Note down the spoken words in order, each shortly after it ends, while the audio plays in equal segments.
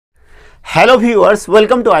Hello viewers,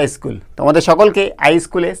 welcome to I school. তোমাদের সকলকে I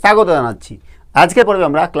স্কুলে স্বাগত জানাচ্ছি। আজকের পর্বে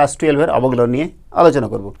আমরা ক্লাস 12-এর অবকলন নিয়ে আলোচনা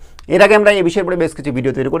করব। এর আগে আমরা এই বিষয়ের উপরে বেশ কিছু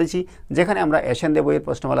ভিডিও তৈরি করেছি, যেখানে আমরা এশিয়ান দে বইয়ের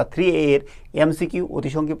প্রশ্নমালা 3A এর এমসিকিউ, অতি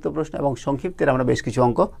সংক্ষিপ্ত প্রশ্ন এবং সংক্ষিপ্তের আমরা বেশ কিছু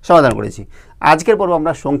অঙ্ক সমাধান করেছি। আজকের পর্ব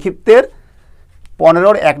আমরা সংক্ষিপ্তের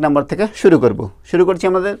 15-র 1 নম্বর থেকে শুরু করছি।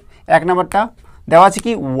 আমাদের 1 নম্বরটা দেওয়া আছে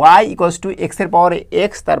কি, y = x এর পাওয়ারে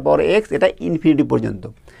x, তারপরে x, এটা ইনফিনিটি পর্যন্ত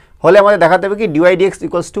হলে আমাদের দেখাতে হবে কি dy dx =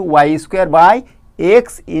 y² x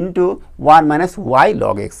into 1 - y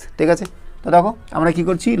log x। ঠিক আছে, তো দেখো আমরা কি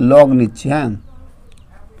করছি, লগ নিচ্ছি। হ্যাঁ,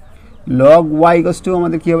 লগ y =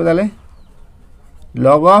 আমাদের কী হবে তাহলে,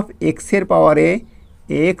 লগ অফ x এর পাওয়ারে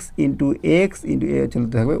x ইন্টু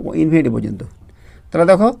চলতে থাকবে ইনফিনিটি পর্যন্ত। তাহলে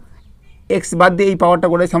দেখো x বাদ দিয়ে এই পাওয়ারটা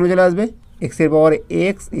করে সামনে চলে আসবে, x এর পাওয়ারে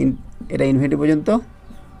x এটা ইনফিনিটি পর্যন্ত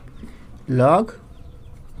লগ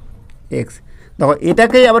x। দেখো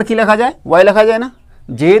এটাকেই আবার কি লেখা যায়, y লেখা যায় না,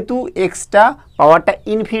 যেহেতু এক্সটা পাওয়ারটা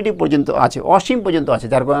ইনফিনিটি পর্যন্ত আছে, অসীম পর্যন্ত আছে,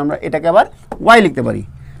 যার কারণে আমরা এটাকে আবার y লিখতে পারি।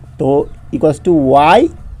 তো = y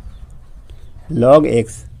log x।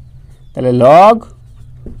 তাহলে log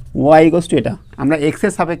y = এটা আমরা x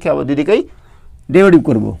এর সাপেক্ষে আবার দুদিকেই ডেরিভেটিভ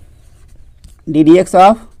করব। ddx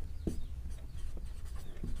of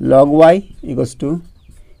log y =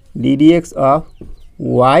 ddx of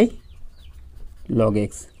y log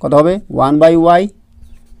x। কত হবে, 1/y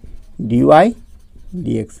dy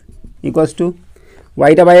dx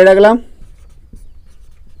yটা বাইরে রাখলাম,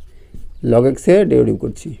 log x এর ডেরিভেটিভ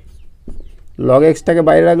করছি, log xটাকে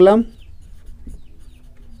বাইরে রাখলাম,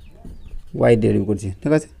 y ডেরিভেটিভ করছি।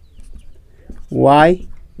 ঠিক আছে, y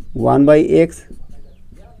 1/x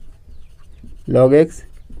log x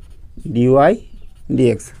dy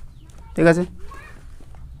dx। ঠিক আছে,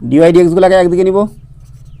 dy dx গুলোকে একদিকে নিব,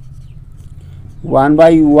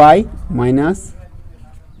 1/y minus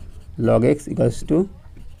log x =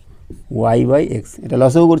 y/x। এটা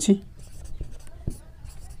লসও করছি,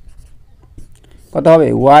 কত হবে,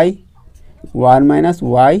 y 1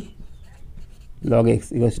 - y log x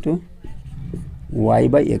 =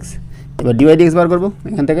 y/x। এবার dy dx বার করবো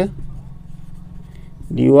এখান থেকে,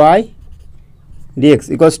 dy dx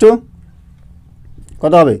 =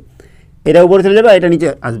 কত হবে, এটা উপরে চলে যাবে আর এটা নিচে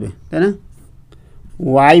আসবে, তাই না,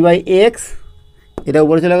 y/x, এটা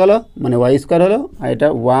উপরে চলে গেল মানে y² হলো, আর এটা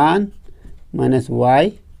 1 - y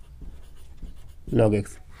log x।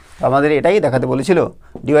 তো আমাদের এটাই দেখাতে বলেছিল,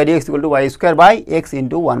 dy dx = y² x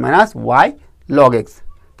into 1 - y log x।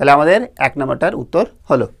 তাহলে আমাদের 1 নম্বরটার উত্তর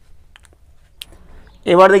হলো।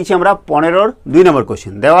 এবার দেখছি আমরা 15-র 2 নম্বর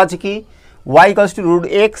কোশ্চেন। দেওয়া আছে কি, y =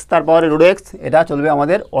 √x, তারপরে √x, এটা চলবে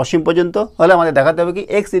আমাদের অসীম পর্যন্ত হলে আমাদের দেখাতে হবে কি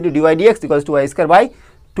x into dy dx =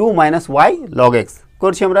 y²/2 - y log x।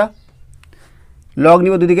 করছি আমরা, লগ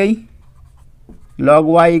নিব দুদিকেই, log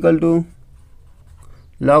y =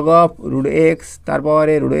 log of √x,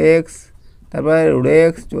 তারপরে √x, তারপরে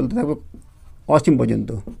 √x চলতে থাকবে অসীম পর্যন্ত।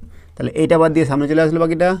 তাহলে এইটা বাদ দিয়ে সামনে চলে আসলো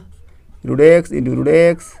বাকিটা, √x ইন্টু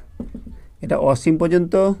 √x, এটা অসীম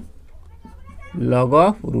পর্যন্ত log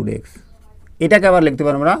অফ √x। এটাকে আবার লিখতে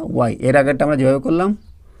পারবো আমরা y, এর আগেরটা আমরা যেভাবে করলাম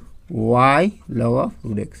y log অফ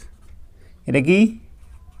 √x, এটা কি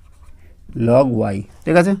log y।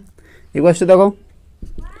 ঠিক আছে, এই কোশ্চেন দেখো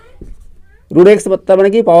 √x তার মানে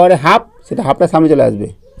কি পাওয়ারে হাফ, সেটা হাফটা সামনে চলে আসবে,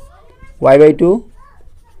 y/2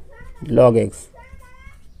 log x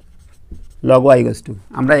log y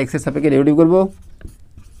 = আমরা x এর সাপেক্ষে ডেরিভেটিভ করব,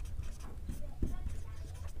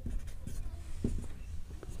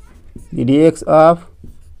 dx of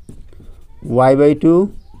y/2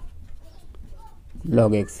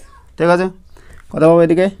 log x। ঠিক আছে, কত হবে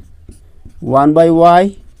এদিকে, 1/y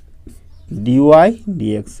dy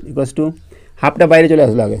dx = হাফটা বাইরে চলে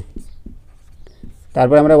আসলো আগে,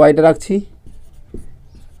 তারপরে আমরা yটা রাখছি,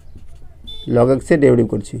 log x এর ডেরিভেটিভ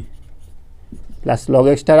করছি, প্লাস log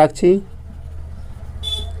xটা রাখছি,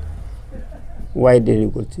 y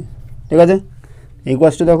ডেরিভেটিভ করছি। ঠিক আছে, এই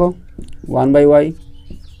কোশ্চেন দেখো 1/y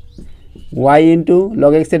y into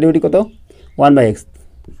log x এর ডেরিভেটিভ কত, 1/x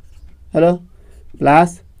hello, plus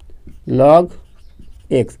log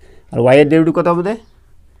x, আর y এর ডেরিভেটিভ কত হবে,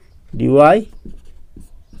 dy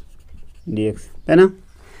dx, তাই না।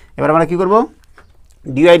 এবার আমরা কী করবো,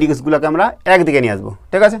 dy dxগুলোকে আমরা একদিকে নিয়ে আসবো।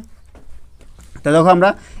 ঠিক আছে, তা দেখো আমরা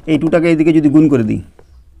এই 2টাকে এইদিকে যদি গুণ করে দিই,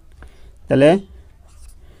 তাহলে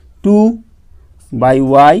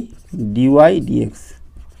 2/y dy dx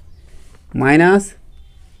minus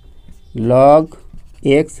log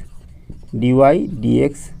x dy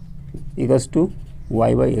dx =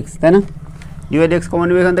 y/x, তাই না। dy dx কমন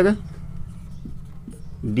নেবে এখান থেকে,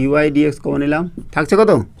 dy dx কমন নিলাম, থাকছে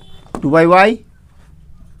কত, 2/y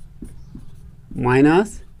minus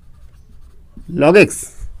log x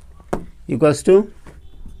equals to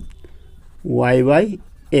Y by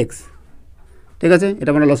x. ঠিক আছে, এটা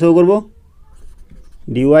আমরা লসও করবো,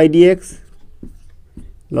 ডিওয়াই ডিএক্স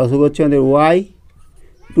লসও করছে আমাদের Y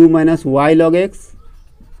 2 minus Y log x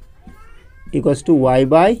equals to Y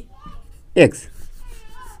by x.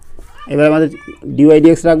 এবার আমাদের ডিওয়াই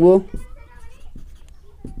ডিএক্স রাখবো,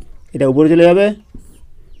 এটা উপরে চলে যাবে,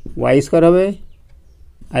 ওয়াই স্কোয়ার হবে,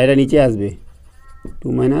 আর এটা নিচে আসবে 2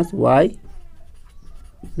 মাইনাস ওয়াই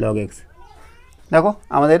লগ এক্স। দেখো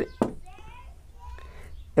আমাদের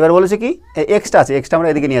এবার বলেছে কি এক্সটা আছে, এক্সটা আমরা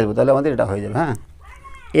এদিকে নিয়ে আসবো, তাহলে আমাদের এটা হয়ে যাবে। হ্যাঁ,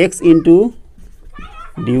 x into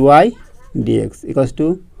dy dx equals to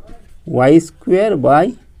Y square by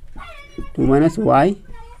 2 minus Y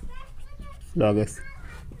log x.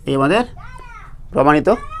 এই আমাদের প্রমাণিত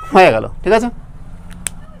হয়ে গেল। ঠিক আছে,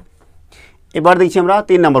 এবার দেখছি আমরা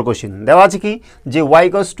 3 নম্বর কোশ্চেন। দেওয়া আছে কি যে Y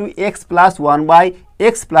equals to x plus 1 by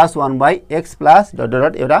x plus 1 by x plus dot dot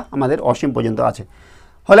dot, এটা আমাদের অসীম পর্যন্ত আছে।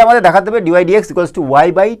 হলে আমাদের দেখাতে হবে dy dx equals to Y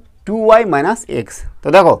by 2y minus x. তো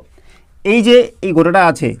দেখো এই যে এই গোটাটা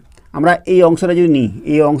আছে, আমরা এই অংশটা যদি নিই,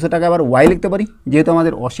 এই অংশটাকে আবার ওয়াই লিখতে পারি, যেহেতু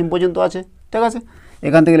আমাদের অসীম পর্যন্ত আছে। ঠিক আছে,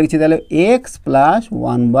 এখান থেকে লিখছি তাহলে এক্স প্লাস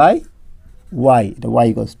 1 বাই ওয়াই, এটা ওয়াই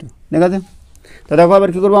ইকুয়ালস টু। ঠিক আছে, তো দেখো আবার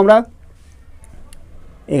কী করবো আমরা,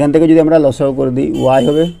 এখান থেকে যদি আমরা লসাগু করে দিই, ওয়াই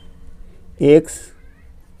হবে x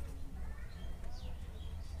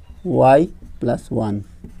Y plus 1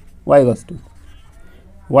 Y equals to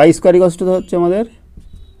Y square equals to হচ্ছে আমাদের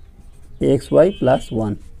এক্স ওয়াই প্লাস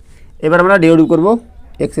 1। এবার আমরা ডিভাইড করব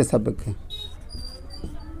এক্সের সাপেক্ষে,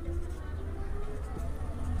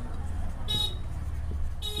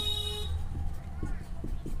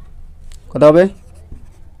 কত হবে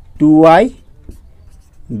 2y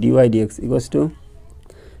dy dx equals to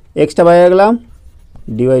extra বাইরে গেলাম,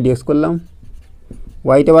 ডিওয়াই ডিএক্স করলাম,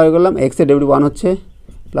 ওয়াইটা বাইরে করলাম, এক্সের ডেরিভেটিভ 1 হচ্ছে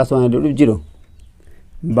প্লাস 1 এর ডেরিভেটিভ 0,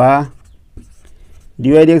 বা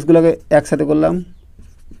ডিওয়াই ডিএক্সগুলোকে একসাথে করলাম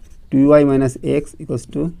 2y minus x equals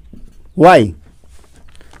to Y.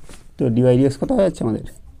 তো ডিওয়াই ডিএক্স কত হয়ে যাচ্ছে আমাদের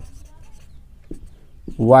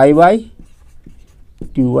Y by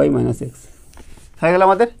 2y minus x হয়ে গেল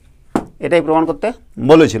আমাদের। এটাই প্রমাণ করতে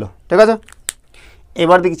বলেছিল। ঠিক আছে,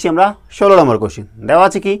 এবার দেখছি আমরা 16 নম্বর কোশ্চেন। দেওয়া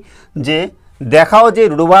আছে কি যে দেখাও যে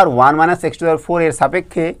root over 1 minus x to the পাওয়ার 4 এর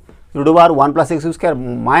সাপেক্ষে root over 1 plus x square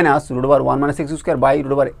minus root over 1 minus x square by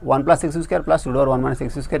root over 1 plus x square plus root over 1 minus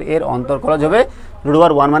x square এর অন্তর্কলজ হবে root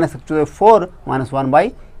over 1 minus x to the power 4 minus 1 by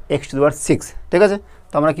x to the পাওয়ার 6। ঠিক আছে,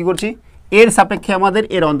 তো আমরা কী করছি, এর সাপেক্ষে আমাদের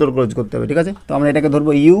এর অন্তর্কলজ করতে হবে। ঠিক আছে, তো আমরা এটাকে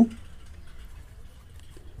ধরবো ইউ,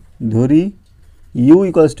 ধরি you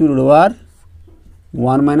equals to root over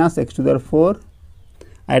 1 minus x to the পাওয়ার 4,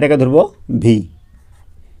 আর এটাকে ধরবো V,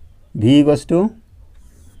 V equals to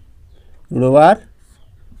root over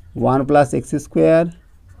 1 plus x square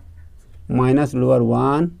minus root over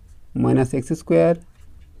 1 minus x square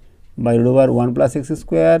by root over 1 plus x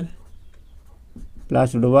square plus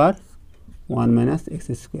root over 1 minus x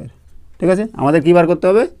square. ঠিক আছে, আমাদের কী বার করতে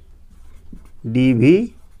হবে, DV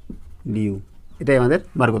due, এটাই আমাদের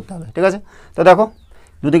বার করতে হবে। ঠিক আছে, তো দেখো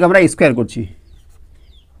দুদিকে আমরা স্কোয়ার করছি,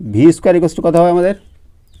 ভি স্কোয়ার ইকুয়ালস টু কত হবে আমাদের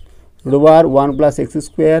root over 1 plus x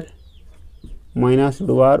square minus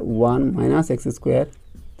root over 1 minus x square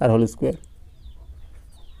তার whole square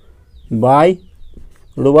by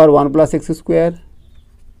root over 1 plus x square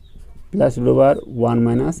plus root over 1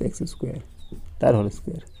 minus x square তার হোল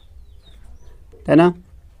স্কোয়ার, তাই না?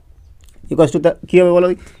 Equals to কী হবে বলো,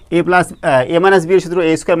 এ plus এ minus B এর সূত্র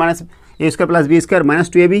এ square minus এ square plus B square minus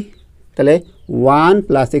 2ab, তাহলে 1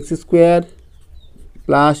 plus x square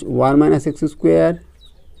plus 1 minus x square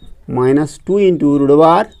minus 2 into root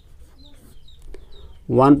over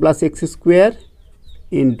 1 plus x square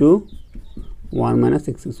into 1 minus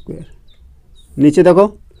x square. নিচে দেখো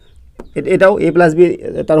এটাও এ plus B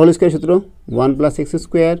তার whole square সূত্র 1 plus x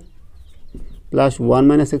square plus 1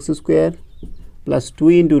 minus x square plus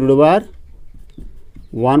 2 into root over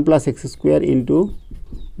 1 plus x square into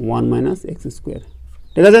 1 minus x square.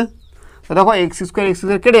 ঠিক আছে, তো দেখো x square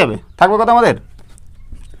কেটে যাবে, থাকবে কত আমাদের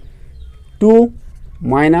 2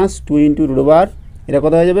 মাইনাস 2 ইন্টু রুট ওভার, এটা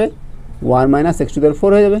কত হয়ে যাবে 1 মাইনাস এক্স টু দি পাওয়ার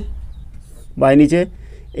 4 হয়ে যাবে, বাই নিচে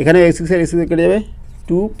এখানে এক্স স্কোয়ার কেটে যাবে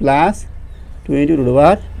 2 plus 2 into root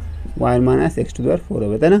over 1 minus x to the পাওয়ার 4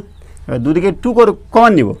 হবে, তাই না? এবার দুদিকে 2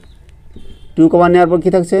 কমান নিব, 2 কমান নেওয়ার পর কী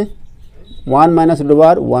থাকছে 1 minus root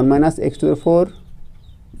over 1 minus x to the পাওয়ার 4,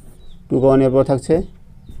 2 কমান নেওয়ার পর থাকছে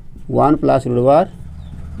 1 plus root over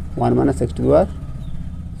 1 minus x to the পাওয়ার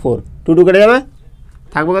 4, 2 কেটে যাবে,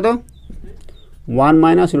 থাকবে কত 1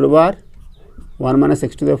 minus root over 1 minus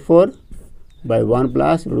x to the power 4 by 1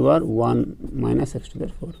 plus root over 1 minus x to the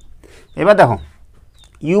পাওয়ার 4। এবার দেখো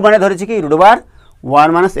ইউ মানে ধরেছি কি root over one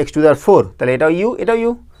minus x to the power four, তাহলে এটাও ইউ এটাও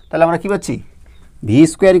ইউ, তাহলে আমরা কী পাচ্ছি ভি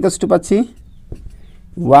স্কোয়ার ইকুয়ালস টু পাচ্ছি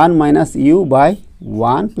one minus you by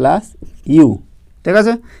one plus you. ঠিক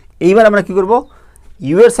আছে, এইবার আমরা কী করব,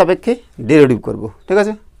 ইউ এর সাপেক্ষে ডেরিভেটিভ করব। ঠিক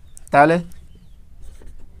আছে, তাহলে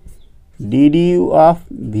D D U of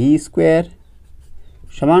V square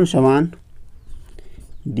সমান সমান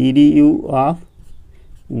D D U of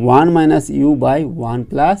one minus you by one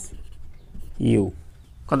plus you.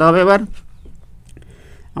 কত হবে এবার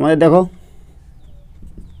আমাদের দেখো,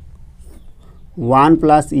 ওয়ান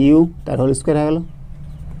প্লাস ইউ তার হোল স্কোয়ার হয়ে গেল,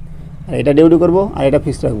 আর এটা ডেরিভেটিভ করবো আর এটা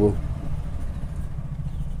ফিক্সড রাখবো,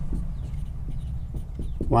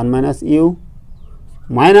 one minus you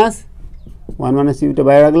minus one minus Yuta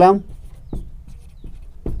বাইরে রাখলাম,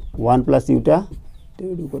 ওয়ান প্লাস ইউটা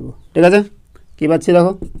ডেরিভেটিভ করবো। ঠিক আছে, কী পাচ্ছি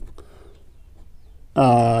দেখো,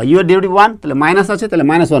 ইউ এর ডেরিভেটিভ ওয়ান, তাহলে মাইনাস আছে, তাহলে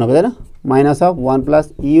মাইনাস ওয়ান হবে, তাই না, minus of one plus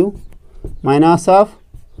you minus of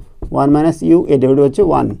one minus you, এর ডেরিভেটিভ হচ্ছে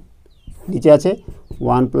ওয়ান, নিচে আছে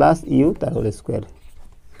ওয়ান প্লাস ইউ তার হোল স্কোয়ার।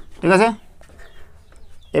 ঠিক আছে,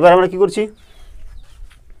 এবার আমরা কী করছি,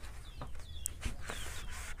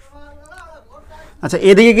 আচ্ছা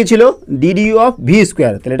এদিকে কী ছিল DD you of V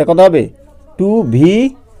square, তাহলে এটা কত হবে two V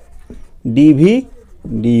DV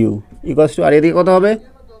due equals to, আর এদিকে কত হবে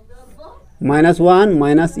minus one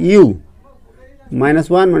minus you minus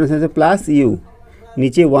one minus plus you,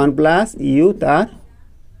 নিচে ওয়ান প্লাস ইউ তার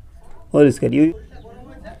whole square, you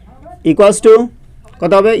equals to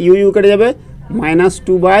কত হবে, ইউ ইউ কেটে যাবে, minus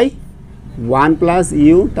two by one plus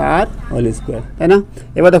you তার হোল স্কোয়ার, তাই না।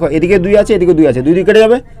 এবার দেখো এদিকে দুই আছে এদিকে দুই আছে, দুই দুই কেটে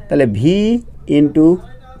যাবে, তাহলে V into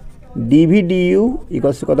DV due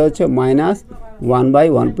equals to কত হচ্ছে minus one by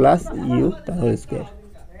one plus you তার হোল স্কোয়ার।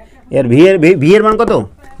 এর ভি এর মান কত,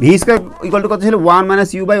 ভি স্কোয়ার ইকুয়াল টু কত ছিল one minus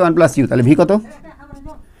you by one plus you, তাহলে ভি কত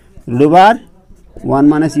root over one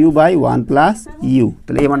minus you by one plus you,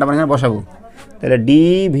 তাহলে এই মানটা আমরা এখানে বসাবো, তাহলে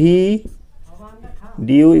DV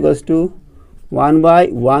due equals to one by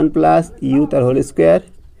one plus you তার হোল স্কোয়ার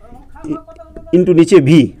ইন্টু নিচে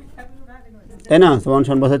ভি, তাই না, সমান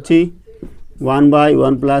সমান বসাচ্ছি one by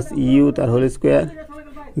one plus you তার হোল স্কোয়ার,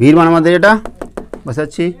 ভির মান আমাদের এটা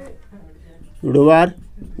বসাচ্ছি root over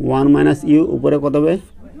one minus you, উপরে কত হবে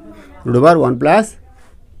root over one plus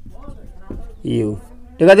you.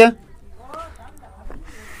 ঠিক আছে,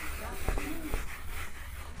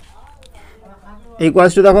 এই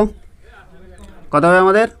কোয়াসটু দেখো কত হবে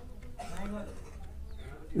আমাদের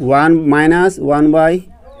ওয়ান মাইনাস ওয়ান বাই,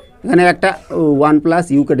 এখানে একটা ওয়ান প্লাস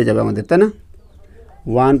ইউ কেটে যাবে আমাদের, তাই না,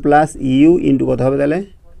 ওয়ান প্লাস ইউ ইন্টু কত হবে তাহলে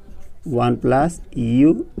one plus you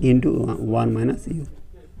into one minus you.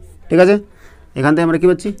 ঠিক আছে, এখান থেকে আমরা কী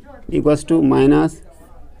পাচ্ছি equals to minus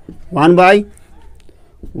one by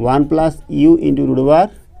one plus you into root over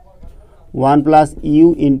one plus you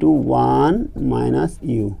into one minus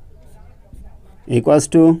you equals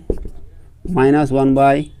to minus one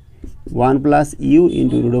by one plus you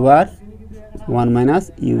into root over one minus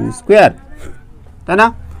you square, তাই না,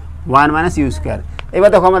 one minus you square. এবার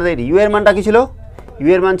দেখো আমাদের you এর মানটা কী ছিল, you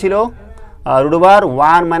এর মান ছিল root over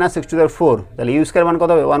one minus x to the power four, তাহলে ইউ স্কোয়ার মান কত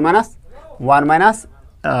হবে one minus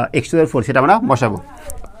x to the power four, সেটা আমরা বসাবো,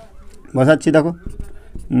 বসাচ্ছি দেখো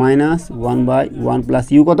minus one by one plus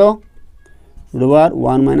you কত root over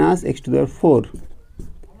one minus x to the power four,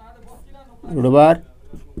 root over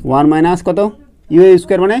one minus কত ইউ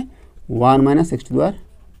স্কোয়ার মানে one minus x to the power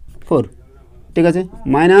four. ঠিক আছে,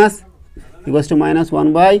 minus equals to minus one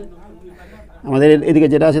by আমাদের এদিকে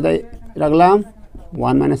যেটা আছে তাই রাখলাম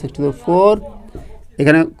one minus x to the power four,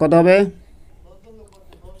 এখানে কত হবে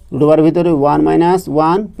রুট ওভারের ভিতরে one minus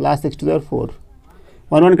one plus x to the power four,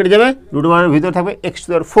 one one কেটে যাবে, রুট ওভারের ভিতরে থাকবে x to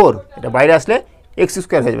the power four, এটা বাইরে আসলে এক্স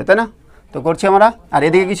স্কোয়ার হয়ে যাবে, তাই না। তো করছি আমরা, আর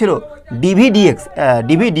এদিকে কী ছিল ডিভি ডিএক্স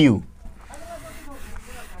ডিভি ডিউ,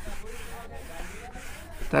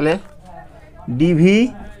 তাহলে DV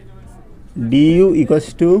due equals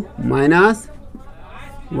to minus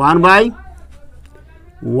one by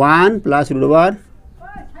one plus root over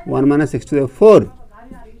one minus x to the power four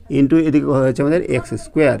into এদিকে হচ্ছে আমাদের এক্স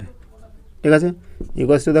স্কোয়ার। ঠিক আছে,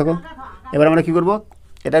 ইকুয়ালস টু দেখো এবার আমরা কী করবো,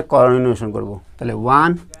 এটা কোঅর্ডিনেশন করবো, তাহলে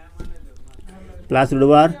one plus root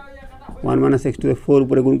over one minus x to the power four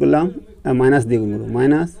উপরে গুণ করলাম, মাইনাস দিয়ে গুণ করবো,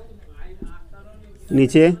 মাইনাস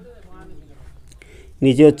নিচে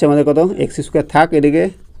হচ্ছে আমাদের কত এক্স স্কোয়ার থাক, এদিকে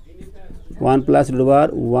one plus root over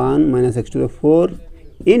one minus x to the power four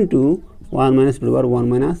into one minus root over one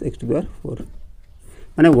minus x to the power four,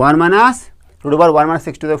 মানে one minus root over one minus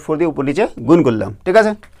x to the power four দিয়ে উপর নিচে গুণ করলাম। ঠিক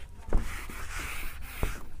আছে,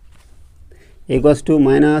 equals to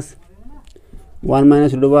minus one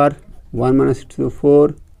minus root over one minus x to the power four,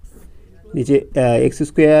 নিচে x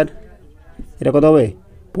square এটা কত হবে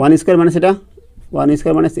 1 স্কোয়ার মানে সেটা 1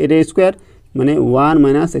 স্কোয়ার মানে এটা স্কোয়ার মানে 1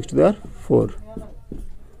 minus x to the power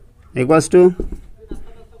 4 equals to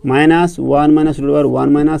minus 1 minus root over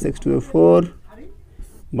 1 minus x to the power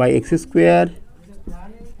 4 by x square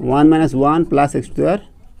 1 minus 1 plus x to the পাওয়ার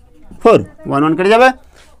 4 1 1 কেটে যাবে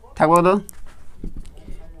থাকবে কত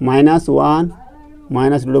minus 1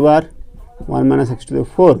 minus root over 1 minus x to the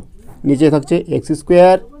পাওয়ার 4 নিচে থাকছে x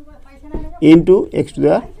square into x to the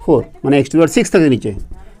পাওয়ার 4 মানে x to the পাওয়ার 6 থাকে নিচে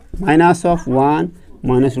minus of 1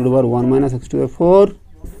 minus root over 1 minus x to the power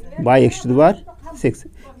 4 by x to the power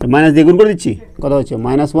 6 minus দিয়ে গুণ করে দিচ্ছি কত হচ্ছে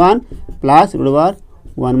minus 1 plus root over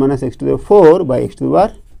 1 minus x to the power 4 by x to the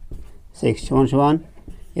পাওয়ার 6 সমান সমান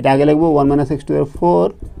এটা আগে লিখবো 1 minus x to the power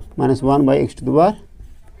 4 minus 1 by x to the পাওয়ার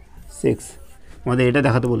 6 আমাদের এটা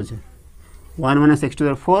দেখাতে বলেছে 1 minus x to the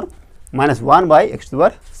power 4 minus 1 by x to the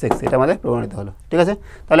পাওয়ার 6 এটা আমাদের প্রমাণিত হলো ঠিক আছে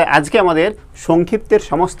তাহলে আজকে আমাদের সংক্ষিপ্তের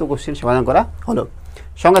সমস্ত কোশ্চেন সমাধান করা হলো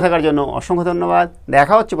সঙ্গে থাকার জন্য অসংখ্য ধন্যবাদ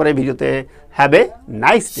দেখা হচ্ছে পরে ভিডিওতে হ্যাভ এ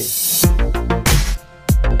নাইস ডে